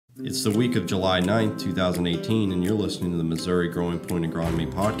It's the week of July 9th, 2018, and you're listening to the Missouri GrowingPoint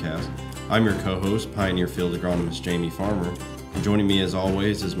Agronomy podcast. I'm your co-host, Pioneer Field Agronomist Jaime Farmer, and joining me as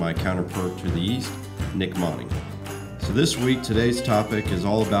always is my counterpart to the east, Nick Monnig. So this week, today's topic is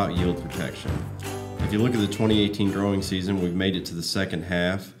all about yield protection. If you look at the 2018 growing season, we've made it to the second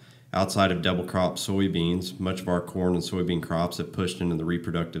half. Outside of double crop soybeans, much of our corn and soybean crops have pushed into the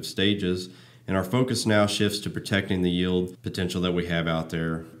reproductive stages, and our focus now shifts to protecting the yield potential that we have out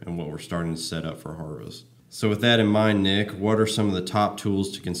there and what we're starting to set up for harvest. So with that in mind, Nick, what are some of the top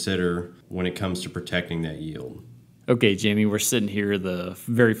tools to consider when it comes to protecting that yield? Okay, Jamie, we're sitting here the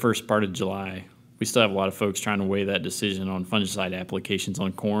very first part of July. We still have a lot of folks trying to weigh that decision on fungicide applications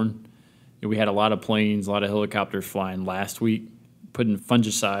on corn. And we had a lot of planes, a lot of helicopters flying last week, putting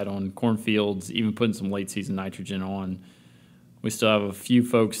fungicide on cornfields, even putting some late season nitrogen on. We still have a few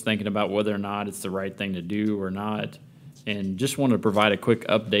folks thinking about whether or not it's the right thing to do or not. And just want to provide a quick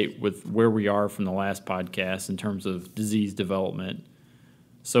update with where we are from the last podcast in terms of disease development.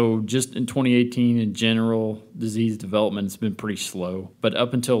 So just in 2018 in general, disease development has been pretty slow. But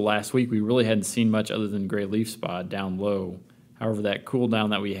up until last week, we really hadn't seen much other than gray leaf spot down low. However, that cool down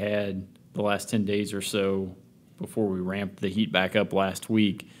that we had the last 10 days or so before we ramped the heat back up last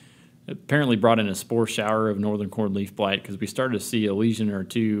week apparently brought in a spore shower of northern corn leaf blight, because we started to see a lesion or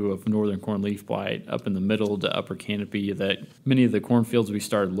two of northern corn leaf blight up in the middle to upper canopy that many of the cornfields we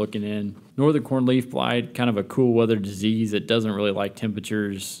started looking in. Northern corn leaf blight, kind of a cool weather disease. It doesn't really like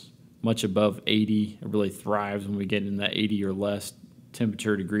temperatures much above 80. It really thrives when we get in that 80 or less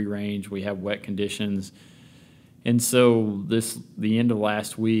temperature degree range. We have wet conditions. And so the end of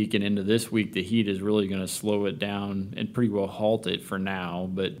last week and into this week, the heat is really going to slow it down and pretty well halt it for now.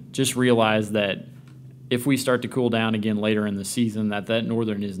 But just realize that if we start to cool down again later in the season, that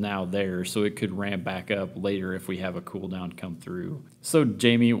northern is now there, so it could ramp back up later if we have a cool down come through. So,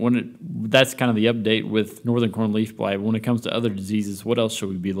 Jamie, that's kind of the update with northern corn leaf blight. When it comes to other diseases, what else should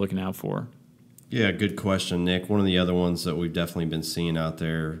we be looking out for? Yeah, good question, Nick. One of the other ones that we've definitely been seeing out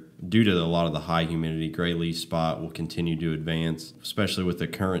there, due to a lot of the high humidity, gray leaf spot will continue to advance, especially with the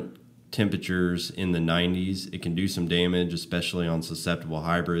current temperatures in the 90s. It can do some damage, especially on susceptible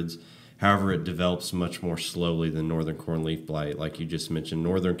hybrids. However, it develops much more slowly than northern corn leaf blight. Like you just mentioned,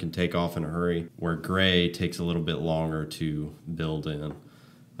 northern can take off in a hurry, where gray takes a little bit longer to build in.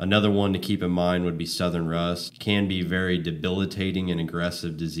 Another one to keep in mind would be southern rust. Can be very debilitating and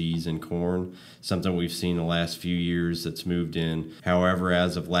aggressive disease in corn, something we've seen the last few years that's moved in. However,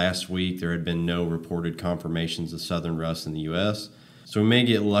 as of last week, there had been no reported confirmations of southern rust in the U.S., so we may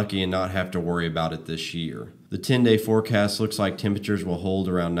get lucky and not have to worry about it this year. The 10-day forecast looks like temperatures will hold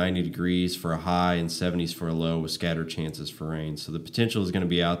around 90 degrees for a high and 70s for a low with scattered chances for rain. So the potential is going to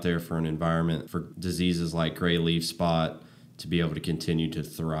be out there for an environment for diseases like gray leaf spot to be able to continue to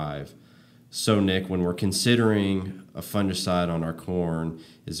thrive. So, Nick, when we're considering a fungicide on our corn,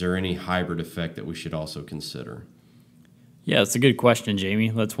 is there any hybrid effect that we should also consider? Yeah, it's a good question, Jamie.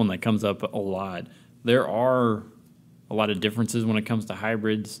 That's one that comes up a lot. There are a lot of differences when it comes to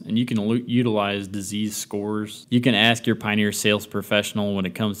hybrids, and you can utilize disease scores. You can ask your Pioneer sales professional when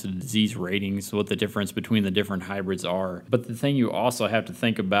it comes to disease ratings what the difference between the different hybrids are. But the thing you also have to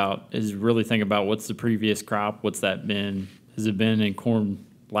think about is really think about what's the previous crop, what's that been? Has it been in corn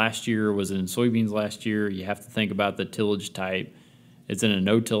last year? Was it in soybeans last year? You have to think about the tillage type. It's in a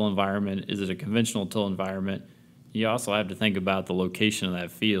no-till environment. Is it a conventional till environment? You also have to think about the location of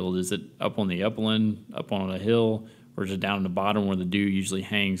that field. Is it up on the upland, up on a hill, or is it down in the bottom where the dew usually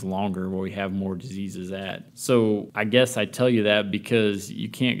hangs longer, where we have more diseases at? So I guess I tell you that because you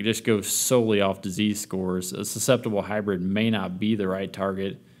can't just go solely off disease scores. A susceptible hybrid may not be the right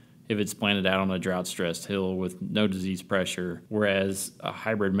target if it's planted out on a drought-stressed hill with no disease pressure, whereas a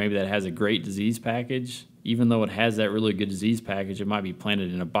hybrid maybe that has a great disease package, even though it has that really good disease package, it might be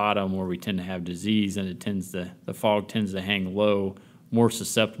planted in a bottom where we tend to have disease, and the fog tends to hang low, more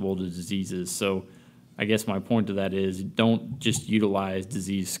susceptible to diseases. So I guess my point to that is don't just utilize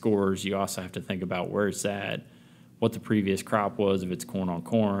disease scores. You also have to think about where it's at, what the previous crop was, if it's corn on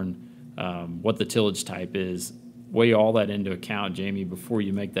corn, what the tillage type is. Weigh all that into account, Jamie, before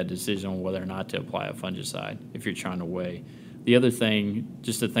you make that decision on whether or not to apply a fungicide if you're trying to weigh. The other thing,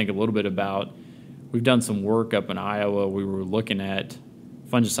 just to think a little bit about, we've done some work up in Iowa. We were looking at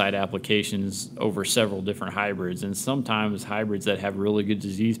fungicide applications over several different hybrids, and sometimes hybrids that have really good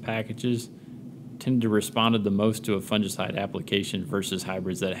disease packages tend to respond the most to a fungicide application versus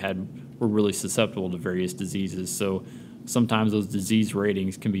hybrids that were really susceptible to various diseases. So sometimes those disease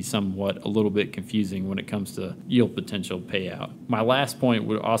ratings can be somewhat a little bit confusing when it comes to yield potential payout. My last point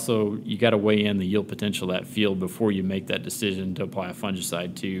would also, you got to weigh in the yield potential of that field before you make that decision to apply a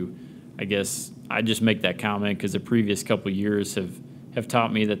fungicide to. I guess I just make that comment because the previous couple of years have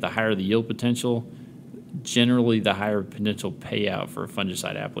taught me that the higher the yield potential, generally the higher potential payout for a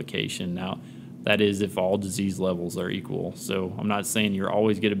fungicide application. Now, that is if all disease levels are equal. So I'm not saying you'll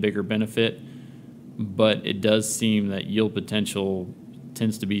always get a bigger benefit, but it does seem that yield potential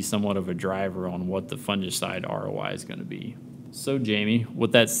tends to be somewhat of a driver on what the fungicide ROI is going to be. So, Jamie,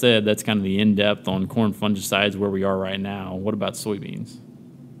 with that said, that's kind of the in-depth on corn fungicides where we are right now. What about soybeans?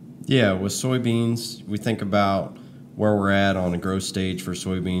 Yeah, with soybeans, we think about where we're at on a growth stage for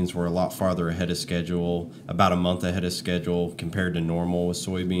soybeans. We're a lot farther ahead of schedule, about a month ahead of schedule compared to normal with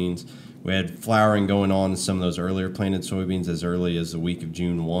soybeans. We had flowering going on in some of those earlier planted soybeans as early as the week of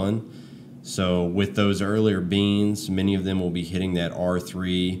June 1. So with those earlier beans, many of them will be hitting that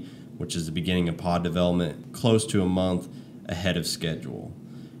R3, which is the beginning of pod development, close to a month ahead of schedule.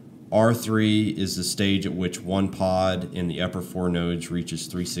 R3 is the stage at which one pod in the upper 4 nodes reaches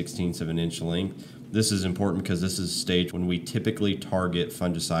 3/16 of an inch length. This is important because this is a stage when we typically target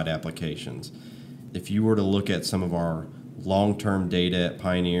fungicide applications. If you were to look at some of our long-term data at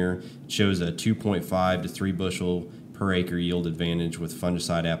Pioneer, it shows a 2.5 to 3 bushel per acre yield advantage with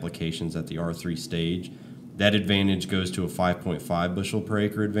fungicide applications at the R3 stage. That advantage goes to a 5.5 bushel per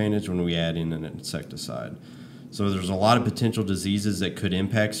acre advantage when we add in an insecticide. So there's a lot of potential diseases that could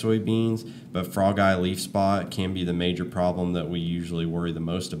impact soybeans, but frog eye leaf spot can be the major problem that we usually worry the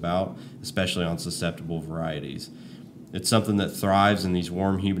most about, especially on susceptible varieties. It's something that thrives in these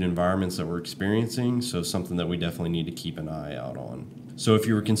warm, humid environments that we're experiencing, so something that we definitely need to keep an eye out on. So if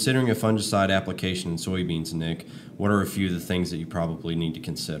you were considering a fungicide application in soybeans, Nick, what are a few of the things that you probably need to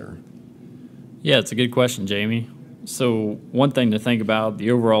consider? Yeah, it's a good question, Jamie. So one thing to think about,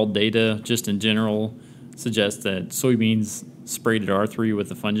 the overall data just in general suggests that soybeans sprayed at R3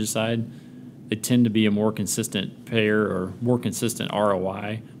 with a fungicide, they tend to be a more consistent pair or more consistent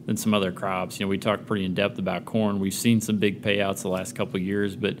ROI than some other crops. You know, we talked pretty in depth about corn. We've seen some big payouts the last couple of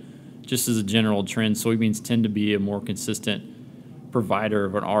years, but just as a general trend, soybeans tend to be a more consistent provider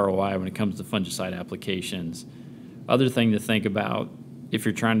of an ROI when it comes to fungicide applications. Other thing to think about, if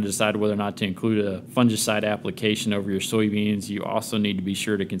you're trying to decide whether or not to include a fungicide application over your soybeans, you also need to be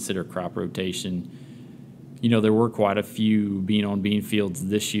sure to consider crop rotation. You know, there were quite a few bean-on-bean fields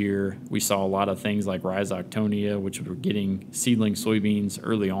this year. We saw a lot of things like Rhizoctonia, which were getting seedling soybeans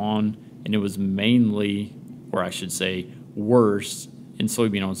early on, and it was mainly, or I should say, worse in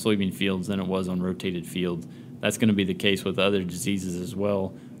soybean-on-soybean fields than it was on rotated fields. That's going to be the case with other diseases as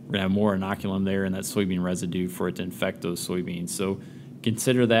well. We're going to have more inoculum there in that soybean residue for it to infect those soybeans. So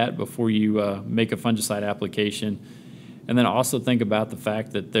consider that before you make a fungicide application. And then also think about the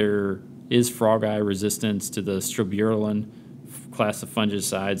fact that there is frog eye resistance to the strobilurin class of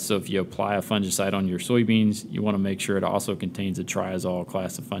fungicides. So if you apply a fungicide on your soybeans, you want to make sure it also contains a triazole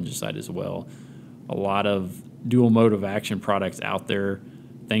class of fungicide as well. A lot of dual mode of action products out there,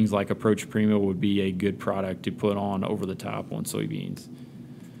 things like Approach Primo would be a good product to put on over the top on soybeans.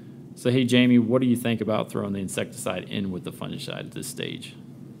 So hey Jamie, what do you think about throwing the insecticide in with the fungicide at this stage?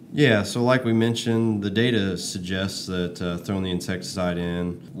 Yeah, so like we mentioned, the data suggests that throwing the insecticide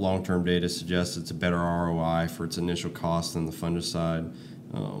in, long-term data suggests it's a better ROI for its initial cost than the fungicide.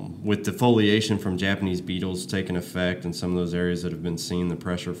 With defoliation from Japanese beetles taking effect in some of those areas that have been seeing the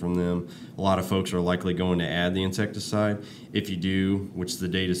pressure from them, a lot of folks are likely going to add the insecticide. If you do, which the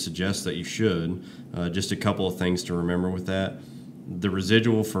data suggests that you should, just a couple of things to remember with that. The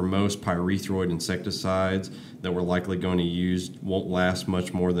residual for most pyrethroid insecticides that we're likely going to use won't last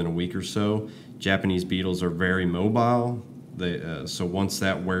much more than a week or so. Japanese beetles are very mobile, so once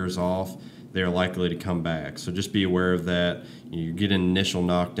that wears off, they're likely to come back. So just be aware of that. You get an initial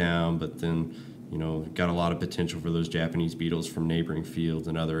knockdown, but then got a lot of potential for those Japanese beetles from neighboring fields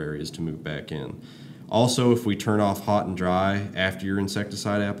and other areas to move back in. Also, if we turn off hot and dry after your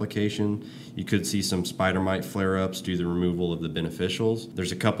insecticide application, you could see some spider mite flare-ups due to the removal of the beneficials.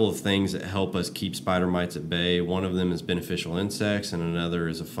 There's a couple of things that help us keep spider mites at bay. One of them is beneficial insects, and another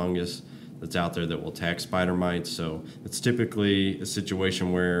is a fungus that's out there that will attack spider mites. So it's typically a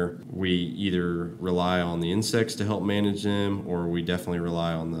situation where we either rely on the insects to help manage them, or we definitely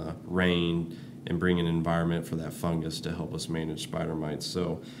rely on the rain and bring an environment for that fungus to help us manage spider mites.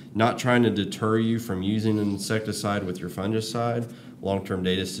 So not trying to deter you from using an insecticide with your fungicide. Long-term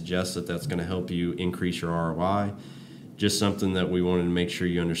data suggests that that's going to help you increase your ROI. Just something that we wanted to make sure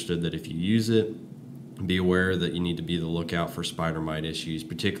you understood, that if you use it, be aware that you need to be the lookout for spider mite issues,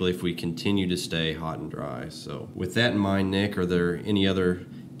 particularly if we continue to stay hot and dry. So with that in mind, Nick, are there any other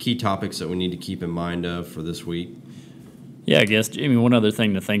key topics that we need to keep in mind of for this week? Yeah, I guess, Jamie, one other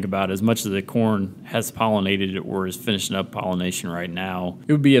thing to think about, as much as the corn has pollinated or is finishing up pollination right now,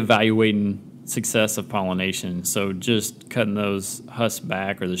 it would be evaluating success of pollination. So just cutting those husks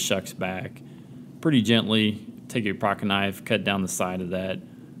back or the shucks back pretty gently, take your pocket knife, cut down the side of that,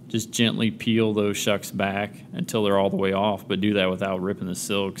 just gently peel those shucks back until they're all the way off, but do that without ripping the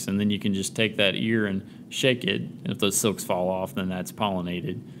silks. And then you can just take that ear and shake it, and if those silks fall off, then that's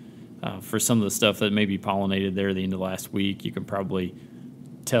pollinated. For some of the stuff that may be pollinated there at the end of last week, you can probably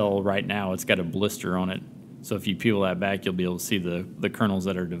tell right now it's got a blister on it. So if you peel that back, you'll be able to see the kernels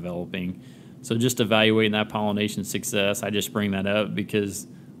that are developing. So just evaluating that pollination success, I just bring that up because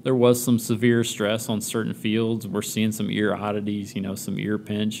there was some severe stress on certain fields. We're seeing some ear oddities, some ear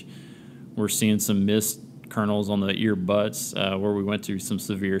pinch. We're seeing some missed kernels on the ear butts where we went through some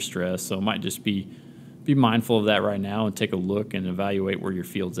severe stress. So it might just be mindful of that right now and take a look and evaluate where your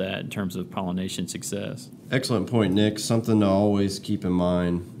field's at in terms of pollination success. Excellent point, Nick. Something to always keep in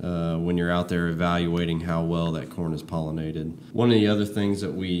mind when you're out there evaluating how well that corn is pollinated. One of the other things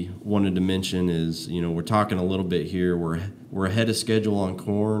that we wanted to mention is, we're talking a little bit here. We're ahead of schedule on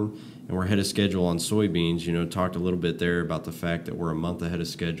corn and we're ahead of schedule on soybeans. Talked a little bit there about the fact that we're a month ahead of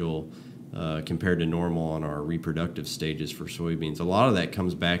schedule compared to normal on our reproductive stages for soybeans. A lot of that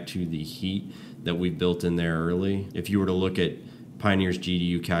comes back to the heat that we built in there early. If you were to look at Pioneer's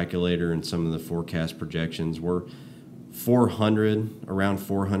GDU calculator and some of the forecast projections, we're around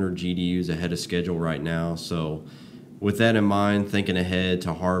 400 GDUs ahead of schedule right now. So with that in mind, thinking ahead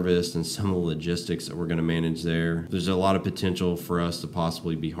to harvest and some of the logistics that we're going to manage there's a lot of potential for us to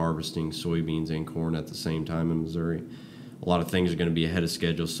possibly be harvesting soybeans and corn at the same time in Missouri. A lot of things are going to be ahead of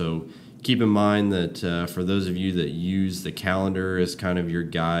schedule. So keep in mind that for those of you that use the calendar as kind of your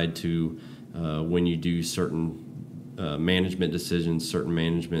guide to when you do certain management decisions, certain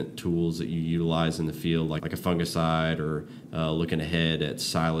management tools that you utilize in the field, like a fungicide or looking ahead at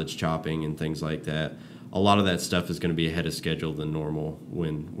silage chopping and things like that. A lot of that stuff is going to be ahead of schedule than normal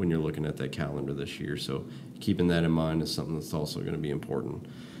when you're looking at that calendar this year. So keeping that in mind is something that's also going to be important.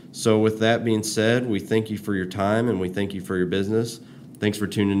 So with that being said, we thank you for your time and we thank you for your business. Thanks for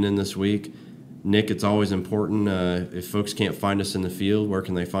tuning in this week. Nick, it's always important. If folks can't find us in the field, where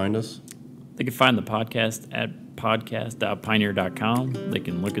can they find us? They can find the podcast at podcast.pioneer.com. They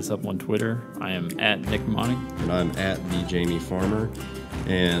can look us up on Twitter. I am at Nick Monnig. And I'm at the Jaime Farmer.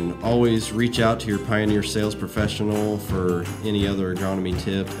 And always reach out to your Pioneer sales professional for any other agronomy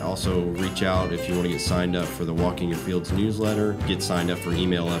tip. Also reach out if you want to get signed up for the Walking Your Fields newsletter. Get signed up for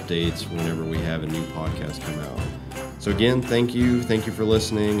email updates whenever we have a new podcast come out. So again, thank you. Thank you for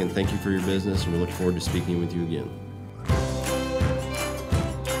listening and thank you for your business. And we look forward to speaking with you again.